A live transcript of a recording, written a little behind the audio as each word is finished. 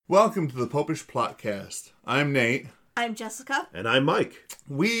Welcome to the Popish Plotcast. I'm Nate. I'm Jessica. And I'm Mike.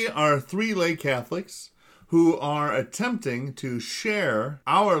 We are three lay Catholics who are attempting to share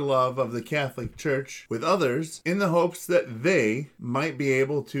our love of the Catholic Church with others in the hopes that they might be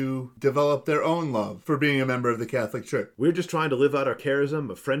able to develop their own love for being a member of the Catholic Church. We're just trying to live out our charism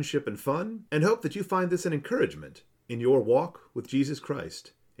of friendship and fun, and hope that you find this an encouragement in your walk with Jesus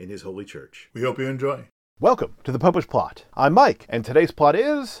Christ in His Holy Church. We hope you enjoy. Welcome to the Popish Plot. I'm Mike, and today's plot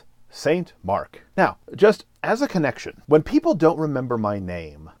is Saint Mark. Now, just as a connection, when people don't remember my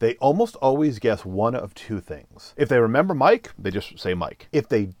name, they almost always guess one of two things. If they remember Mike, they just say Mike. If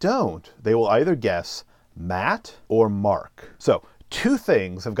they don't, they will either guess Matt or Mark. So, two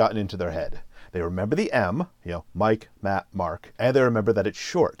things have gotten into their head. They remember the M, Mike, Matt, Mark, and they remember that it's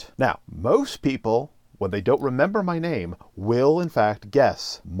short. Now, most people, when they don't remember my name, will in fact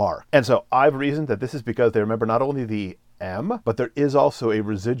guess Mark. And so I've reasoned that this is because they remember not only the M, but there is also a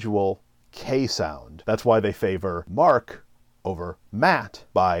residual K sound. That's why they favor Mark over Matt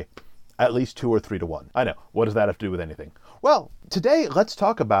by at least 2 or 3 to 1. I know, what does that have to do with anything? Well, today let's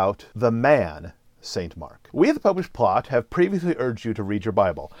talk about the man, Saint Mark. We at the Popish Plot have previously urged you to read your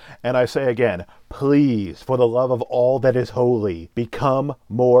Bible, and I say again, please, for the love of all that is holy, become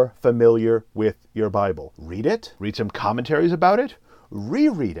more familiar with your Bible. Read it, read some commentaries about it,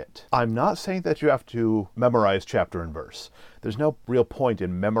 reread it. I'm not saying that you have to memorize chapter and verse. There's no real point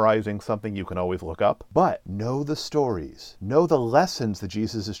in memorizing something you can always look up, but know the stories, know the lessons that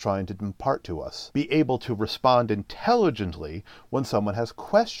Jesus is trying to impart to us. Be able to respond intelligently when someone has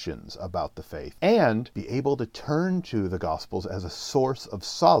questions about the faith, and be able to turn to the Gospels as a source of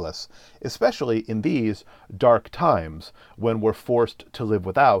solace, especially in these dark times when we're forced to live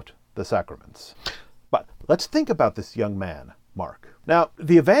without the sacraments. But let's think about this young man, Mark. Now,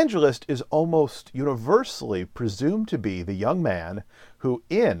 the evangelist is almost universally presumed to be the young man who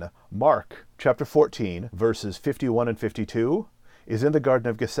in Mark chapter 14, verses 51 and 52, is in the Garden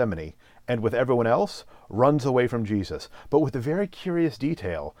of Gethsemane, and with everyone else, runs away from Jesus, but with the very curious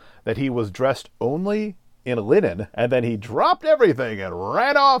detail that he was dressed only in linen, and then he dropped everything and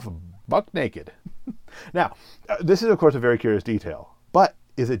ran off buck naked. Now, this is of course a very curious detail, but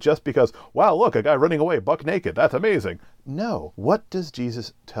is it just because, wow, look, a guy running away buck naked, that's amazing? No. What does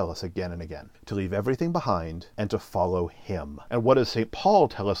Jesus tell us again and again? To leave everything behind and to follow him. And what does St. Paul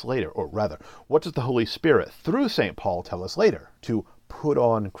tell us later? Or rather, what does the Holy Spirit through St. Paul tell us later? To put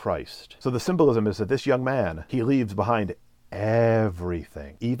on Christ. So the symbolism is that this young man, he leaves behind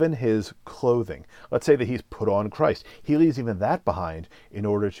everything, even his clothing. Let's say that he's put on Christ. He leaves even that behind in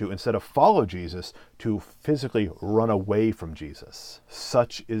order to, instead of follow Jesus, to physically run away from Jesus.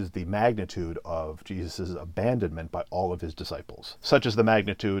 Such is the magnitude of Jesus' abandonment by all of his disciples. Such is the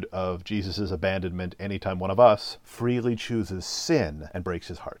magnitude of Jesus' abandonment anytime one of us freely chooses sin and breaks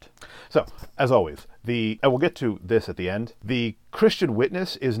his heart. So, as always, and we'll get to this at the end, the Christian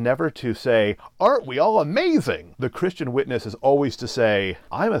witness is never to say, aren't we all amazing? The Christian witness is always to say,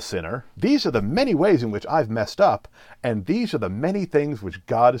 I'm a sinner. These are the many ways in which I've messed up, and these are the many things which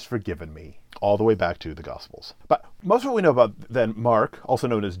God has forgiven me. All the way back to the Gospels. But most of what we know about then Mark, also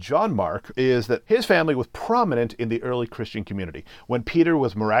known as John Mark, is that his family was prominent in the early Christian community. When Peter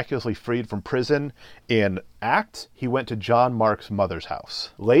was miraculously freed from prison in Acts, he went to John Mark's mother's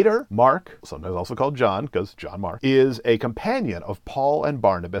house. Later, Mark, sometimes also called John, because John Mark, is a companion of Paul and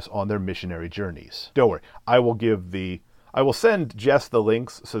Barnabas on their missionary journeys. Don't worry, I will send Jess the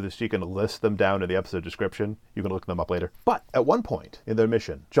links so that she can list them down in the episode description. You can look them up later. But at one point in their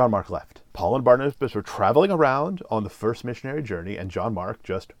mission, John Mark left. Paul and Barnabas were traveling around on the first missionary journey, and John Mark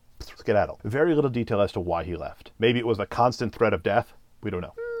just skedaddled. Very little detail as to why he left. Maybe it was a constant threat of death. We don't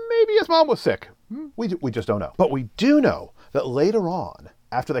know. Maybe his mom was sick. We just don't know. But we do know that later on,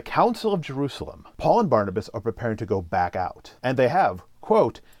 after the Council of Jerusalem, Paul and Barnabas are preparing to go back out. And they have,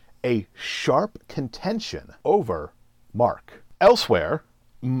 quote, a sharp contention over Mark. Elsewhere,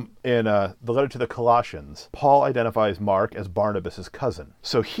 in the letter to the Colossians, Paul identifies Mark as Barnabas' cousin.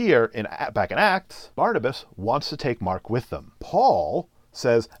 So here, back in Acts, Barnabas wants to take Mark with them. Paul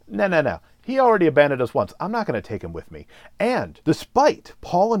says, no. He already abandoned us once. I'm not going to take him with me. And despite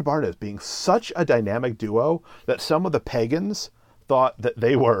Paul and Barnabas being such a dynamic duo that some of the pagans thought that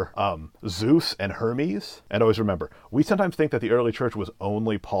they were Zeus and Hermes. And always remember, we sometimes think that the early church was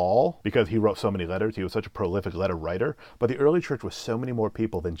only Paul because he wrote so many letters. He was such a prolific letter writer. But the early church was so many more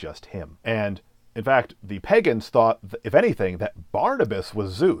people than just him. And in fact, the pagans thought, if anything, that Barnabas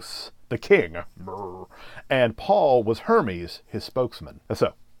was Zeus, the king, and Paul was Hermes, his spokesman. And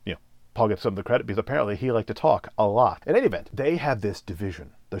so, Paul gets some of the credit because apparently he liked to talk a lot. In any event, they have this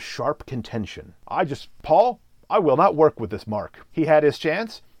division, the sharp contention. Paul, I will not work with this Mark. He had his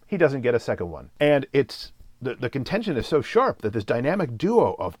chance. he doesn't get a second one. And it's the contention is so sharp that this dynamic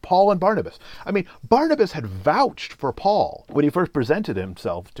duo of Paul and Barnabas. I mean, Barnabas had vouched for Paul when he first presented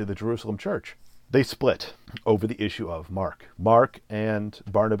himself to the Jerusalem church. They split over the issue of Mark. Mark and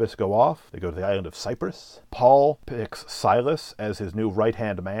Barnabas go off. They go to the island of Cyprus. Paul picks Silas as his new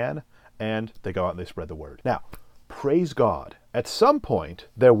right-hand man, and they go out and they spread the word. Now, praise God. At some point,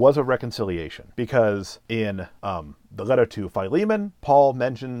 there was a reconciliation, because in the letter to Philemon, Paul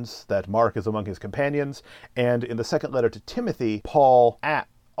mentions that Mark is among his companions, and in the second letter to Timothy, Paul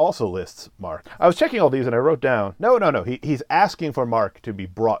also lists Mark. I was checking all these and I wrote down, no. He's asking for Mark to be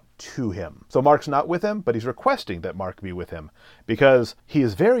brought to him. So Mark's not with him, but he's requesting that Mark be with him because he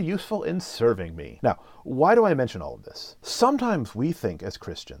is very useful in serving me. Now, why do I mention all of this? Sometimes we think as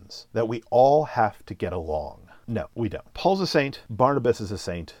Christians that we all have to get along. No, we don't. Paul's a saint, Barnabas is a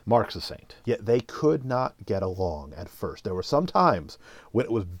saint, Mark's a saint. Yet they could not get along at first. There were some times when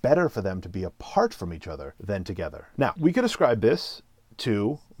it was better for them to be apart from each other than together. Now, we could ascribe this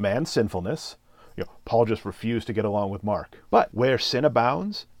to man's sinfulness. Paul just refused to get along with Mark. But where sin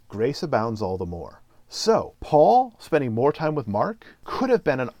abounds, grace abounds all the more. So, Paul spending more time with Mark could have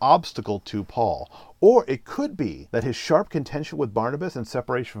been an obstacle to Paul. Or it could be that his sharp contention with Barnabas and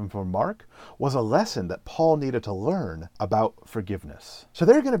separation from Mark was a lesson that Paul needed to learn about forgiveness. So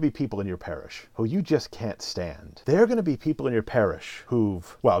there are going to be people in your parish who you just can't stand. There are going to be people in your parish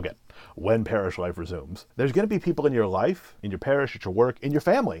when parish life resumes, there's going to be people in your life, in your parish, at your work, in your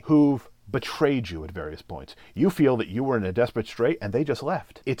family, who've betrayed you at various points. You feel that you were in a desperate strait and they just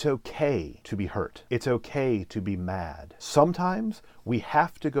left. It's okay to be hurt. It's okay to be mad. Sometimes we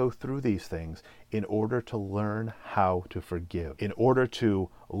have to go through these things in order to learn how to forgive, in order to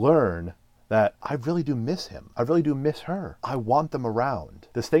learn that I really do miss him. I really do miss her. I want them around.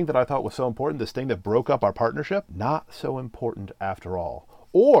 This thing that I thought was so important, this thing that broke up our partnership, not so important after all.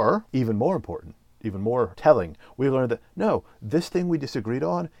 Or, even more important, even more telling, we learned that, no, this thing we disagreed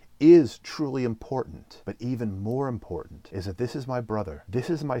on is truly important. But even more important is that this is my brother, this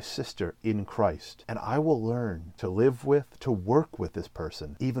is my sister in Christ, and I will learn to live with, to work with this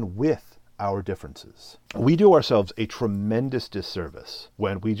person, even with our differences. We do ourselves a tremendous disservice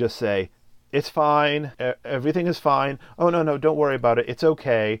when we just say, it's fine, everything is fine, oh no, don't worry about it, it's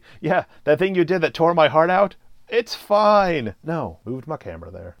okay, yeah, that thing you did that tore my heart out, it's fine. No, moved my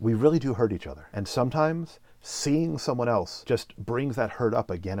camera there. We really do hurt each other. And sometimes seeing someone else just brings that hurt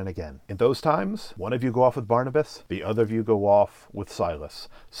up again and again. In those times, one of you go off with Barnabas, the other of you go off with Silas.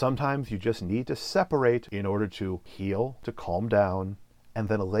 Sometimes you just need to separate in order to heal, to calm down, and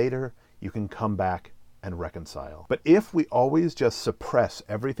then later you can come back and reconcile. But if we always just suppress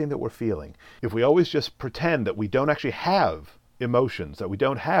everything that we're feeling, if we always just pretend that we don't actually have emotions, that we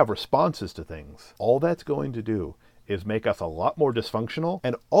don't have responses to things, all that's going to do is make us a lot more dysfunctional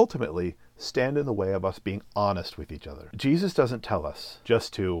and ultimately stand in the way of us being honest with each other. Jesus doesn't tell us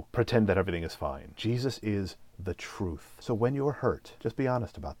just to pretend that everything is fine. Jesus is the truth. So when you're hurt, just be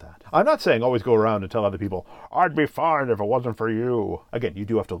honest about that. I'm not saying always go around and tell other people, I'd be fine if it wasn't for you. Again, you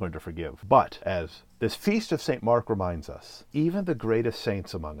do have to learn to forgive. But as this feast of St. Mark reminds us, even the greatest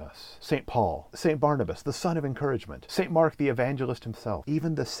saints among us, St. Paul, St. Barnabas, the son of encouragement, St. Mark, the evangelist himself,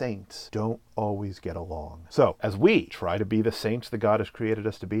 even the saints don't always get along. So as we try to be the saints that God has created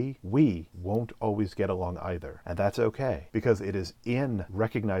us to be, we won't always get along either. And that's okay, because it is in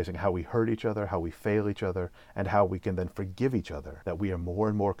recognizing how we hurt each other, how we fail each other, and how we can then forgive each other that we are more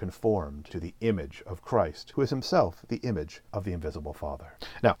and more conformed to the image of Christ, who is himself the image of the invisible Father.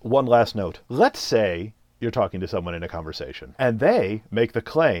 Now, one last note. Let's say you're talking to someone in a conversation, and they make the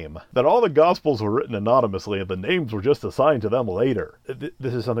claim that all the Gospels were written anonymously and the names were just assigned to them later.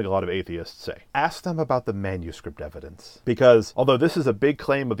 This is something a lot of atheists say. Ask them about the manuscript evidence, because although this is a big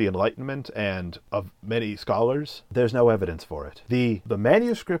claim of the Enlightenment and of many scholars, there's no evidence for it. The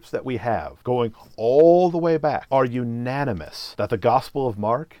manuscripts that we have, going all the way back, are unanimous that the Gospel of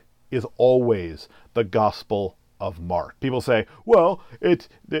Mark is always the Gospel of Mark. People say, well,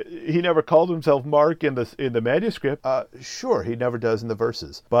 he never called himself Mark in the manuscript. Sure, he never does in the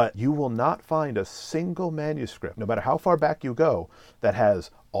verses. But you will not find a single manuscript, no matter how far back you go, that has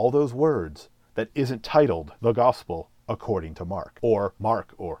all those words that isn't titled the Gospel according to Mark, or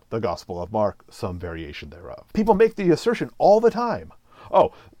the Gospel of Mark, some variation thereof. People make the assertion all the time.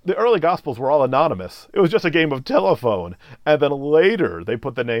 Oh, the early Gospels were all anonymous. It was just a game of telephone. And then later they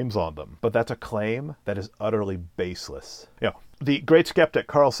put the names on them. But that's a claim that is utterly baseless. The great skeptic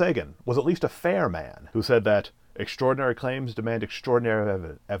Carl Sagan was at least a fair man who said that extraordinary claims demand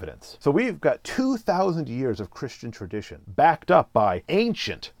extraordinary evidence. So we've got 2,000 years of Christian tradition backed up by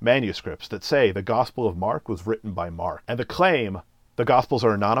ancient manuscripts that say the Gospel of Mark was written by Mark. And the claim the Gospels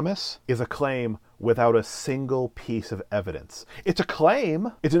are anonymous is a claim without a single piece of evidence. It's a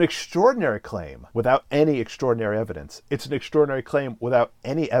claim. It's an extraordinary claim without any extraordinary evidence. It's an extraordinary claim without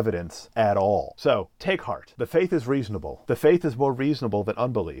any evidence at all. So take heart. The faith is reasonable. The faith is more reasonable than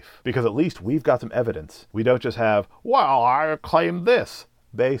unbelief because at least we've got some evidence. We don't just have, well, I claim this.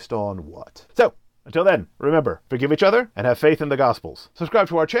 Based on what? So until then, remember, forgive each other and have faith in the Gospels. Subscribe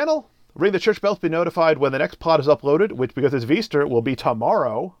to our channel. Ring the church bell to be notified when the next pod is uploaded, which, because it's Easter, will be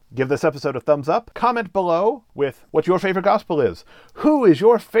tomorrow. Give this episode a thumbs up. Comment below with what your favorite gospel is. Who is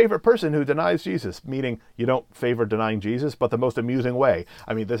your favorite person who denies Jesus? Meaning, you don't favor denying Jesus, but the most amusing way.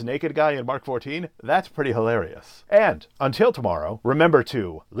 I mean, this naked guy in Mark 14, that's pretty hilarious. And until tomorrow, remember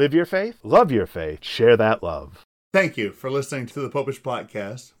to live your faith, love your faith, share that love. Thank you for listening to the Popish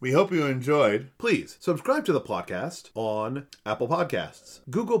Plotcast. We hope you enjoyed. Please subscribe to the podcast on Apple Podcasts,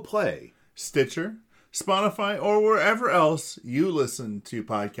 Google Play, Stitcher, Spotify, or wherever else you listen to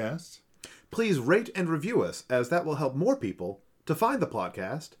podcasts. Please rate and review us, as that will help more people to find the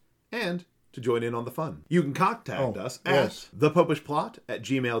podcast and to join in on the fun. You can contact us at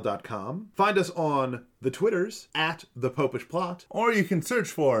thepopishplot@gmail.com. Find us on the Twitters at thepopishplot. Or you can search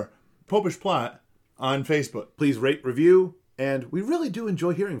for Popish Plot on Facebook. Please rate, review, and we really do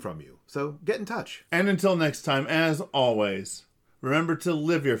enjoy hearing from you. So get in touch. And until next time, as always, remember to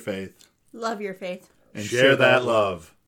live your faith. Love your faith. And Share that love.